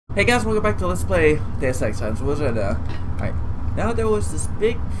Hey guys, welcome back to Let's Play Deus Ex. Alright, now there was this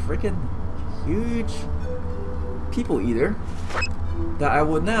big freaking huge people eater that I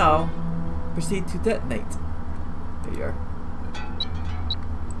will now proceed to detonate. There you are.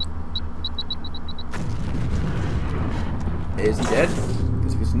 Is he dead?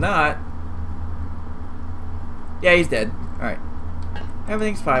 Because if he's not, yeah, he's dead. Alright,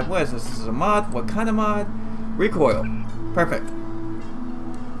 everything's fine. What is this? This is a mod. What kind of mod? Recoil. Perfect.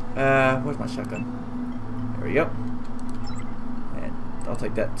 Where's my shotgun? There we go. And I'll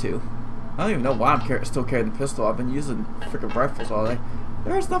take that too. I don't even know why I'm still carrying the pistol. I've been using freaking rifles all day.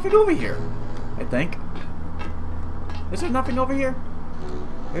 There's nothing over here, I think. Is there nothing over here?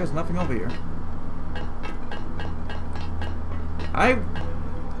 There's nothing over here. I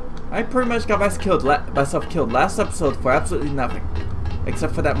pretty much got myself killed last episode for absolutely nothing.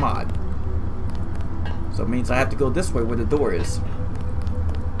 Except for that mod. So it means I have to go this way where the door is.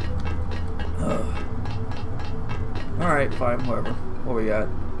 Alright, fine, whatever. What we got?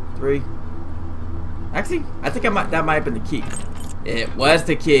 3. Actually, I think that might have been the key. It was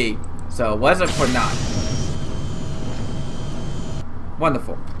the key. So it wasn't for not.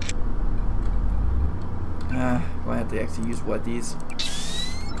 Wonderful. Do I have to actually use what these?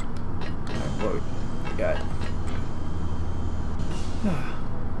 Alright, what we got?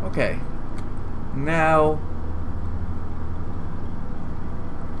 Okay. Now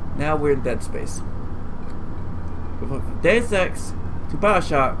we're in dead space. From Deus Ex to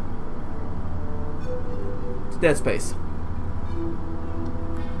BioShock to Dead Space.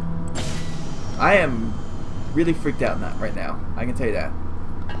 I am really freaked out right now. I can tell you that.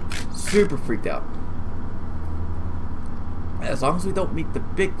 Super freaked out. As long as we don't meet the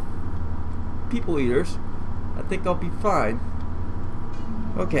big people eaters, I think I'll be fine.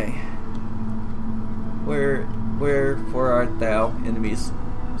 Okay. Where for art thou, enemies?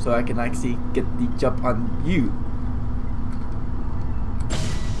 So I can actually get the jump on you.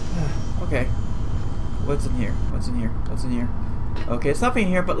 Okay. What's in here? What's in here? What's in here? Okay, it's nothing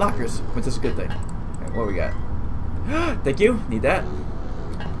here but lockers, which is a good thing. Alright, what we got? Thank you. Need that.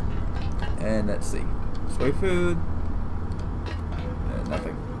 And let's see. Soy food.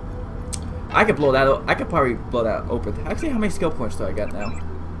 Nothing. I could blow that. I could probably blow that open. Actually, how many skill points do I got now?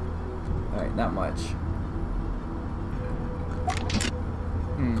 Alright, not much.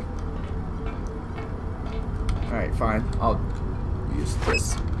 Alright, fine. I'll use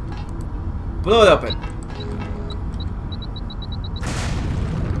this. Blow it open.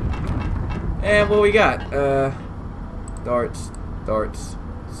 And what we got? Darts,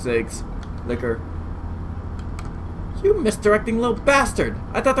 cigs, liquor. You misdirecting little bastard!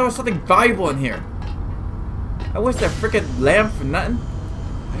 I thought there was something valuable in here. I wish that frickin' lamb for nothing.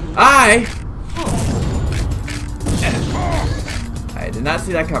 I did not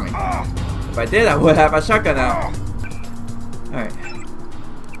see that coming. If I did, I would have a shotgun out. Alright.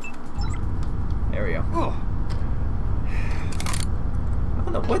 There we go. I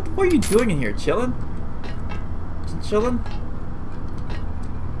don't know, what are you doing in here? Chilling? Just chilling?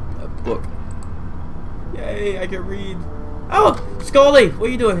 A book. Yay, I can read. Oh, Scully! What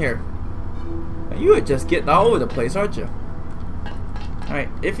are you doing here? You are just getting all over the place, aren't you? Alright,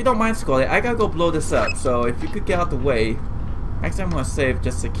 if you don't mind, Scully, I gotta go blow this up. So if you could get out the way. Actually, I'm gonna save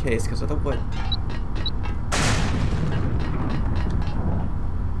just in case, because I don't want.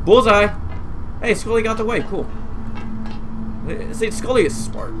 Bullseye! Hey, Scully got the way. Cool. See, Scully is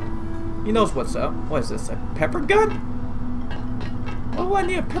smart. He knows what's up. What is this? A pepper gun? Oh, why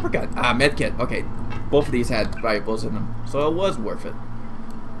need a pepper gun? Ah, medkit. Okay, both of these had valuables in them, so it was worth it.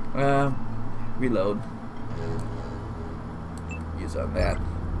 Reload. Use on that.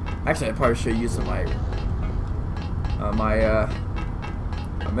 Actually, I probably should use on my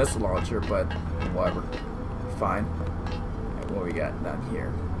a missile launcher, but whatever. Fine. Right, what we got down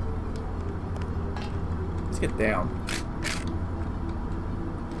here? Let's get down.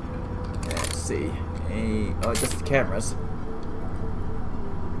 Let's see. Oh, just the cameras.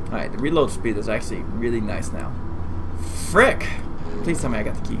 Alright, the reload speed is actually really nice now. Frick! Please tell me I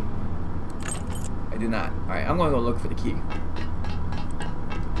got the key. I do not. Alright, I'm gonna go look for the key.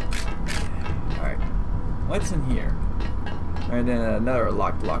 Alright. What's in here? And then another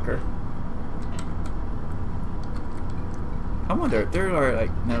locked locker. I wonder if there are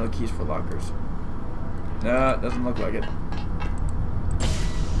like no keys for lockers. No, it doesn't look like it.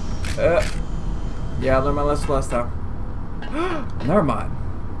 Yeah, I learned my lesson last time. Never mind.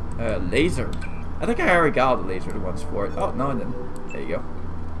 Laser. I think I already got all the laser ones for it. Oh, no, I didn't. There you go.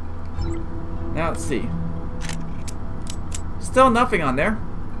 Now let's see. Still nothing on there.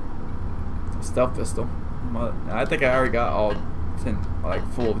 Stealth pistol. I think I already got all 10, like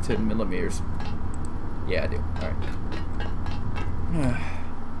full 10 millimeters. Yeah, I do. Alright.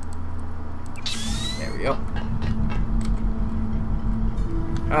 There we go.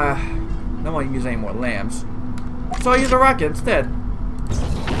 Don't want to use any more lamps. So I'll use a rocket instead.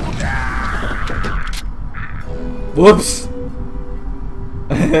 Whoops!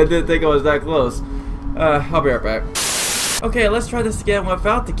 I didn't think I was that close. I'll be right back. Okay, let's try this again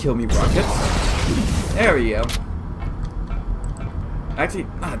without the kill me rockets. There we go. Actually,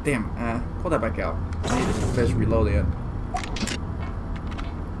 damn. Pull that back out. I need to finish reloading it.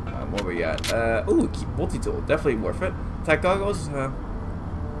 What we got? Ooh, multi-tool. Definitely worth it. Tech goggles?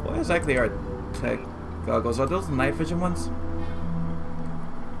 What exactly are tech goggles? Are those night vision ones?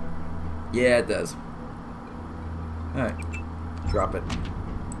 Yeah, it does. Alright. Drop it.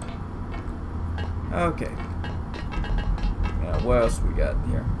 Okay. What else we got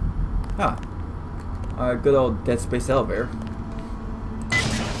here? Huh. Good old Dead Space elevator.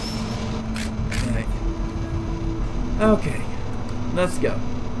 Alright. Okay. Let's go.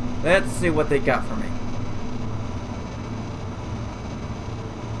 Let's see what they got for me.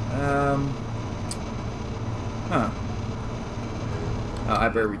 Huh. Oh, I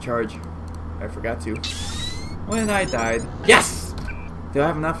better recharge. I forgot to. When I died. Yes! Do I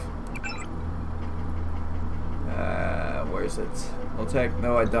have enough? Where is it? I'll take.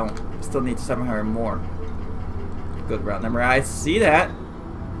 No, I don't. I still need 700 more. Good round number. I see that.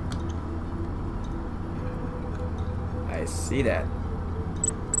 I see that.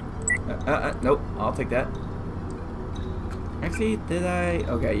 Nope. I'll take that. Actually, did I?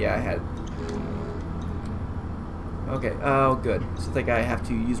 Okay, yeah, I had. Okay, oh, good. So I think I have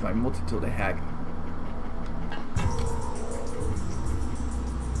to use my multi-tool to hack.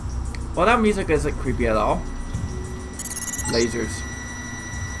 Well, that music isn't creepy at all. Lasers.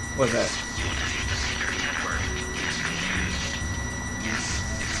 What's that?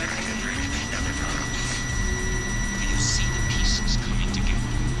 You see the pieces coming together.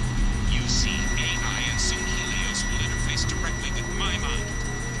 You see AI and soon Helios will interface directly with my mind.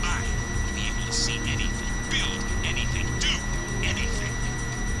 I will be able to see anything, build anything, do anything.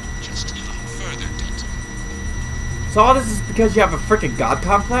 Just a little further, Denton. So all this is because you have a freaking god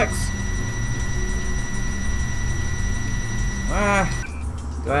complex?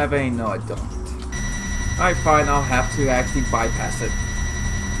 Do I have any? No, I don't. Alright, fine. I'll have to actually bypass it.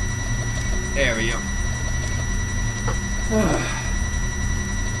 There we go.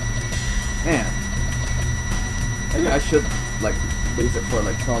 Man. Maybe I should, like, use it for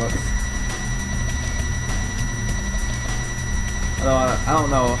electronics. I don't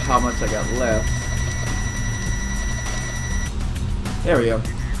know how much I got left. There we go.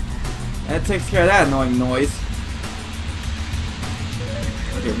 And it takes care of that annoying noise.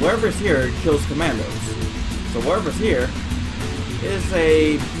 Okay, wherever's here kills commandos. So wherever's here is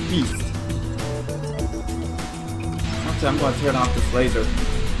a beast. Actually, I'm going to turn off this laser.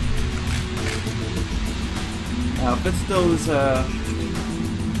 Now, if it's those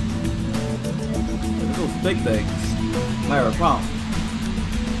big things, I have a problem.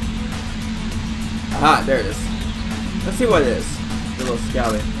 Aha, there it is. Let's see what it is. The little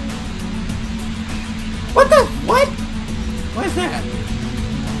scouting. What the? What? What is that?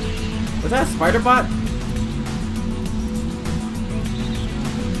 Was that a spider bot?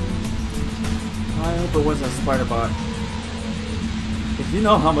 I hope it wasn't a spider bot. Because you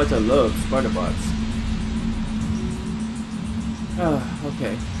know how much I love spider bots.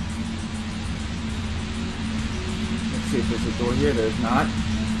 Okay. Let's see if there's a door here. There's not.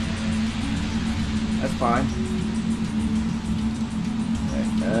 That's fine.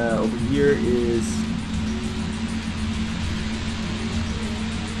 Okay, over here is...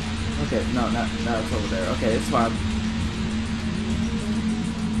 Okay, no, it's over there. Okay, it's fine.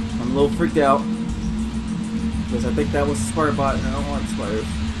 I'm a little freaked out. Because I think that was a spider bot and I don't want spiders.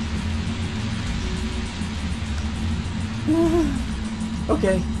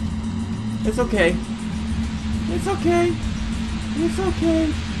 Okay. It's okay. It's okay. It's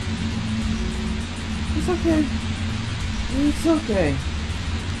okay. It's okay. It's okay.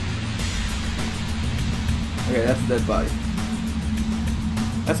 Okay, that's a dead body.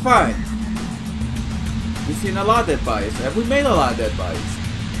 That's fine. We've seen a lot of dead bodies. Have we made a lot of dead bodies?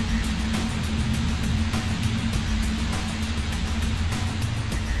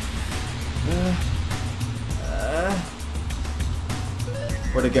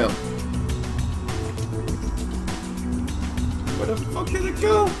 Where'd it go? Where the fuck did it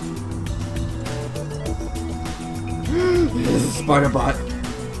go? This is a spider bot.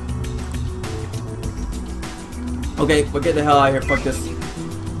 Okay, we'll get the hell out of here. Fuck this.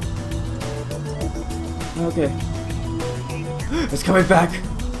 Okay. It's coming back.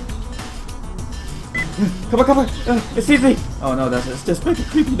 Come on, come on. It sees me. Oh no, it's just making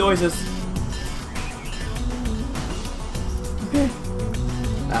creepy noises. Okay.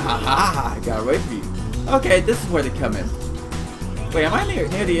 Ah, I got away from you. Okay, this is where they come in. Wait, am I near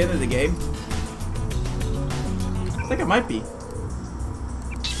the end of the game? I think I might be.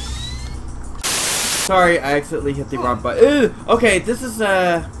 Sorry, I accidentally hit the wrong button. Ew! Okay, this is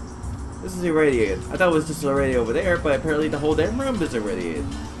irradiated. I thought it was just already over there, but apparently the whole damn room is irradiated.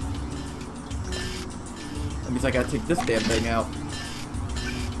 That means I gotta take this damn thing out.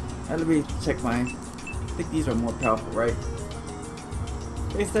 Let me check mine. I think these are more powerful, right?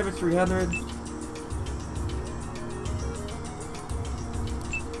 Base damage 300.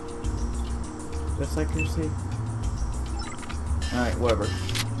 Best accuracy. Alright, whatever.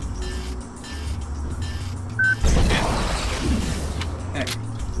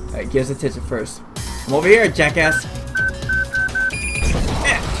 Alright, give us attention first. Come over here, jackass.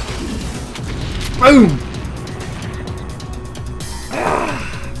 Boom!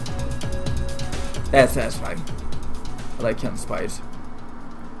 That's satisfying. I like killing spiders.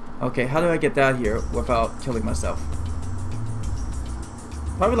 Okay, how do I get down here without killing myself?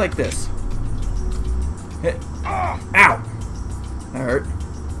 Probably like this. Hit. Ow! That hurt.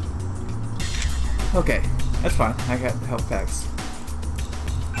 Okay, that's fine. I got health packs.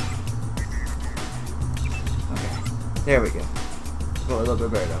 Okay, there we go. Go a little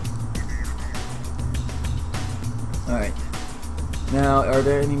bit better now. Alright. Now, are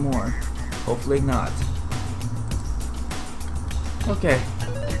there any more? Hopefully not. Okay.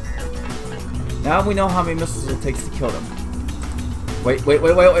 Now we know how many missiles it takes to kill them. Wait.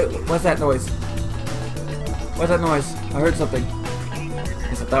 What's that noise? What's that noise? I heard something.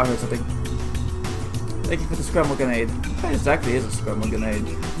 Yes, I thought I heard something. Thank you for the scramble grenade. That exactly is a scramble grenade.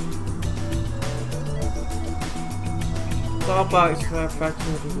 Saw box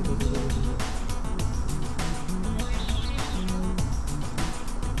factory.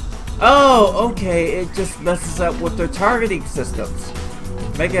 Oh, okay. It just messes up with their targeting systems,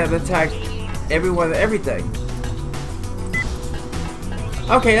 making it attack everyone and everything.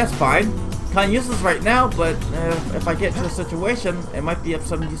 Okay, that's fine. Kind of useless right now, but if I get to a situation, it might be of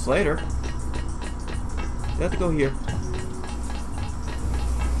some use later. You have to go here.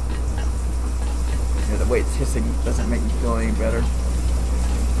 Yeah, the way it's hissing doesn't make me feel any better.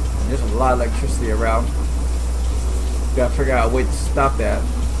 There's a lot of electricity around. Gotta figure out a way to stop that.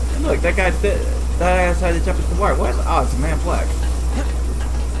 And look, that guy decided to jump into the wire. What is it? Oh, it's a man black.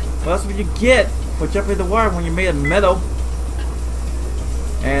 Well, that's what you get for jumping the wire when you're made of metal.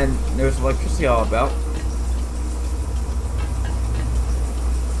 And there's electricity all about.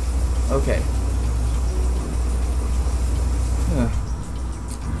 Okay.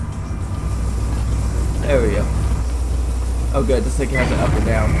 There we go. Oh good, this thing has an up and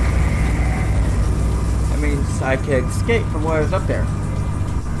down. That means I can escape from whatever's up there.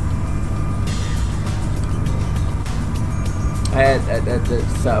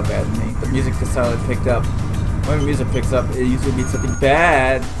 That's so bad to me. The music just suddenly picked up. When the music picks up, it usually means something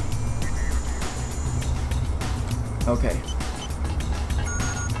bad. Okay.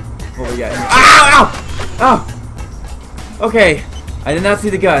 What we got here? Ow! Ow! Oh! Okay. I did not see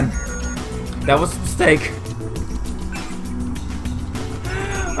the gun. That was a mistake.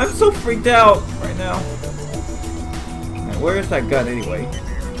 I'm so freaked out right now. Right, where is that gun anyway?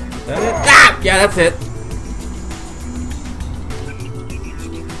 Is that it? Ah! Yeah, that's it.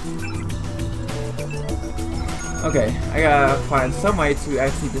 Okay, I gotta find some way to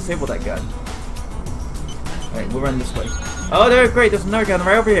actually disable that gun. Alright, we'll run this way. Oh, there, great, there's another gun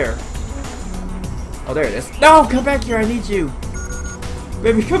right over here. Oh, there it is. No, come back here, I need you.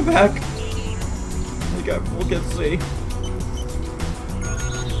 Baby, come back. We got full get C.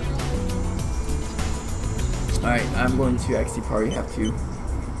 Alright, I'm going to actually probably have to.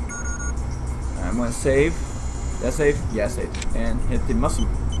 I'm gonna save. That save? Yeah, save. And hit the muscle.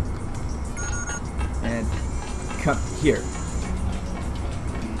 And come here.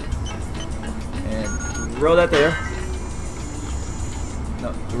 And throw that there.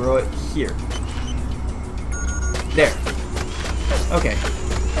 No, throw it here. There. Okay.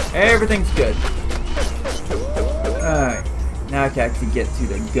 Everything's good. Alright. Now I can actually get to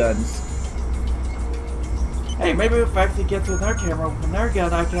the guns. Hey, maybe if I actually get to another camera with another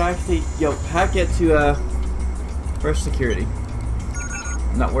gun, I can actually, hack it to, first security.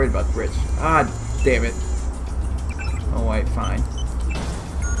 I'm not worried about the bridge. Ah, damn it. Oh, wait, fine.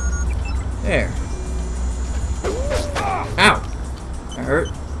 There. Ow! That hurt.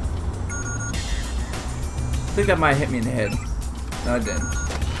 I think that might hit me in the head. No, it didn't.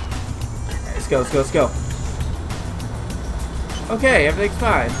 Alright, let's go, let's go, let's go. Okay, everything's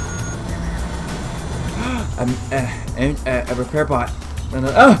fine. A repair bot.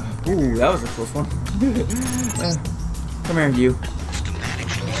 Ooh, that was a close one. Come here, you.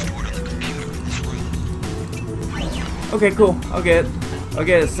 Okay, cool. I'll get it. I'll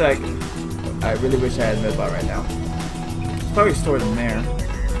get it in a sec. I really wish I had a medbot right now. It's probably stored in there.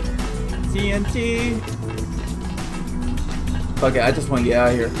 TNT. Okay, I just want to get out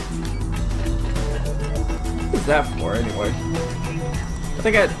of here. What's that for, anyway? I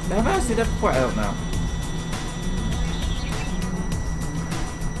think have I seen that before? I don't know.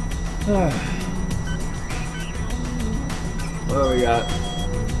 What do we got?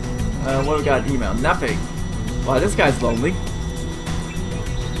 What do we got? Email. Nothing. Wow, this guy's lonely.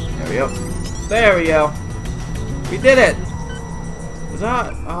 There we go. There we go. We did it. Was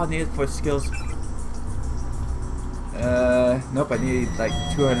that? Oh, I needed 4 skills. Nope. I need like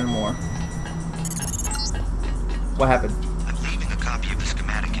 200 more. What happened? I'm leaving a copy of the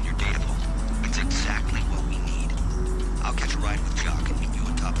schematic in your data vault. It's exactly what we need. I'll catch a ride with Jock and meet you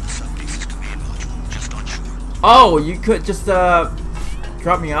on top of the subbase's command module, just on shore. Oh, you could just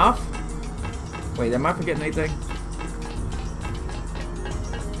drop me off? Wait, am I forgetting anything?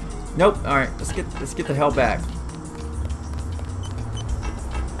 Nope. All right, let's get the hell back.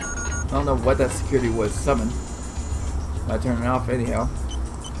 I don't know what that security was summoned. I turned it off anyhow.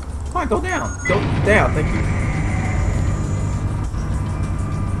 Come on, go down. Go down. Thank you.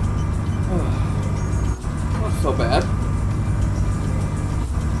 Not so bad.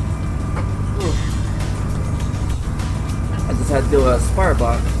 I just had to do a spire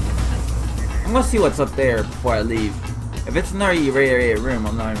bot. I'm gonna see what's up there before I leave. If it's an irradiated room,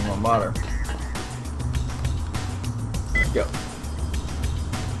 I'm not even gonna bother. Let's go.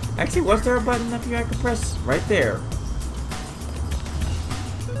 Actually, was there a button up here I could press? Right there.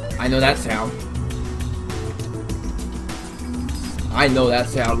 I know that sound. I know that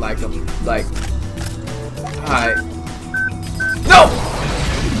sound like a hi. No!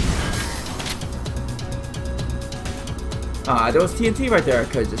 Ah, there was TNT right there I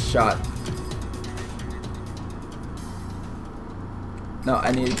could have just shot. No,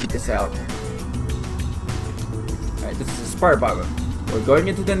 I need to keep this out. Alright, this is a spire bot. We're going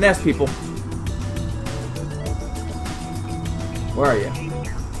into the nest, people. Where are you?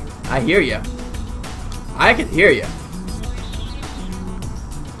 I hear you. I can hear you.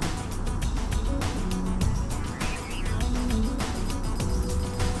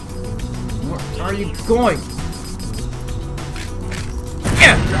 Where are you going?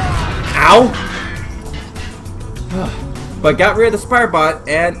 Yeah. Ow! But got rid of the spire bot,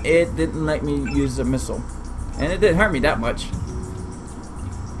 and it didn't let me use a missile. And it didn't hurt me that much.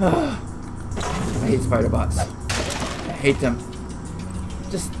 I hate spider bots. I hate them.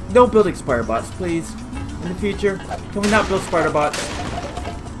 Just no building spider bots, please. In the future, can we not build spider bots?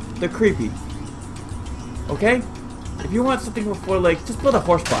 They're creepy. Okay? If you want something with 4 legs, just build a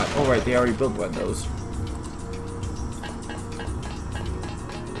horse bot. Oh right, they already built one of those.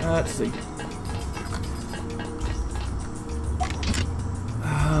 Let's see.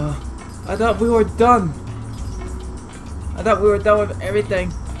 I thought we were done. I thought we were done with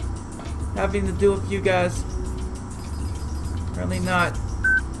everything having to do with you guys. Apparently not.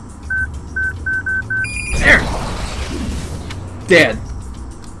 There! Dead.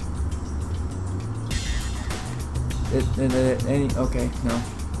 Okay, no.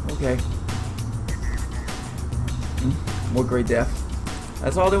 Okay. More Grey Death.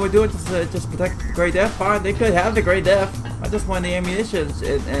 That's all they were doing, just protect the Grey Death? Fine, they could have the Grey Death. I just want the ammunition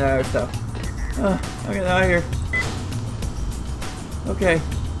and other stuff. I'm getting out of here. Okay.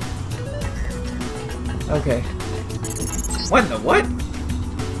 Okay. What in the what?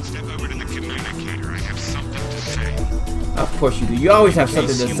 Step over to the communicator. I have something to say. Of course you do. You always have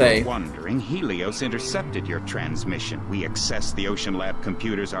something to say. In case you were wondering, Helios intercepted your transmission. We accessed the Ocean Lab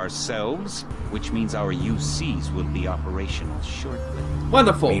computers ourselves, which means our UCs will be operational shortly.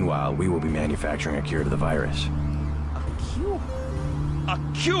 Wonderful. Meanwhile, we will be manufacturing a cure to the virus. A cure? A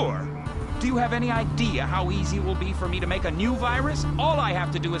cure? Do you have any idea how easy it will be for me to make a new virus? All I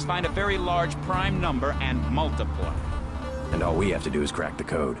have to do is find a very large prime number and multiply. And all we have to do is crack the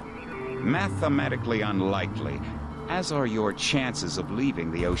code. Mathematically unlikely, as are your chances of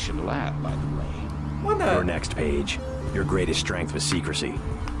leaving the Ocean Lab, by the way. What the? Your next page. Your greatest strength was secrecy.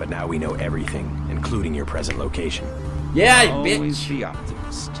 But now we know everything, including your present location. Yeah, Always bitch. the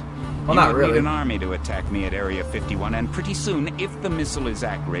optimist. Well, You not would really. need an army to attack me at Area 51, and pretty soon, if the missile is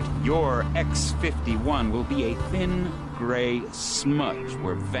accurate, your X-51 will be a thin, gray smudge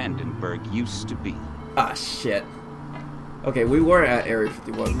where Vandenberg used to be. Ah, shit. Okay, we were at Area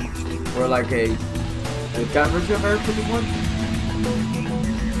 51. We're like a gun version of Area 51?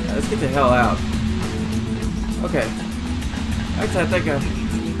 Let's get the hell out. Okay. Actually, I think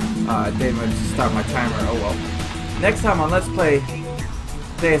I didn't start my timer. Oh well. Next time on Let's Play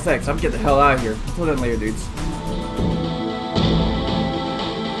Deus Ex, I'm getting the hell out of here. Until then, later, dudes.